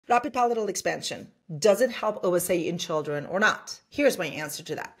Rapid palatal expansion. Does it help OSA in children or not? Here's my answer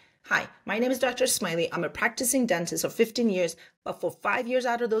to that. Hi, my name is Dr. Smiley. I'm a practicing dentist of 15 years, but for 5 years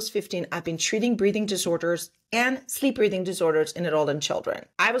out of those 15, I've been treating breathing disorders and sleep breathing disorders in adult and children.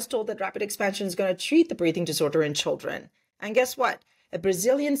 I was told that rapid expansion is going to treat the breathing disorder in children. And guess what? A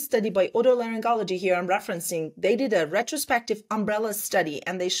Brazilian study by otolaryngology here I'm referencing, they did a retrospective umbrella study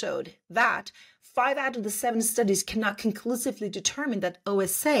and they showed that 5 out of the 7 studies cannot conclusively determine that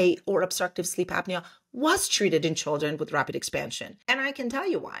OSA or obstructive sleep apnea was treated in children with rapid expansion. And I can tell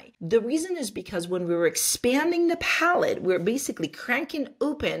you why. The reason is because when we were expanding the palate, we're basically cranking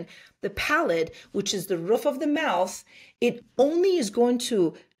open the palate, which is the roof of the mouth. It only is going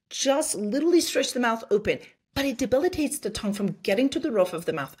to just literally stretch the mouth open, but it debilitates the tongue from getting to the roof of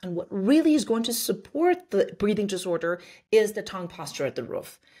the mouth. And what really is going to support the breathing disorder is the tongue posture at the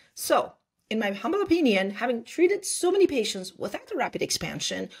roof. So, in my humble opinion, having treated so many patients without the rapid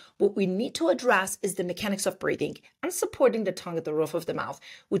expansion, what we need to address is the mechanics of breathing and supporting the tongue at the roof of the mouth,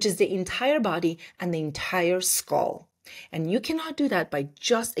 which is the entire body and the entire skull. And you cannot do that by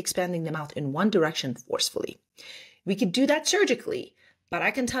just expanding the mouth in one direction forcefully. We could do that surgically, but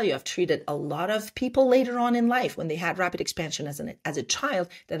I can tell you, I've treated a lot of people later on in life when they had rapid expansion as a child,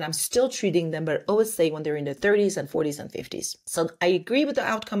 that I'm still treating them for OSA when they're in their 30s and 40s and 50s. So I agree with the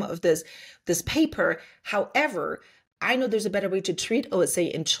outcome of this paper. However, I know there's a better way to treat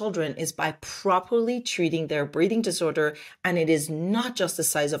OSA in children is by properly treating their breathing disorder. And it is not just the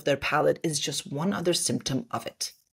size of their palate, it's just one other symptom of it.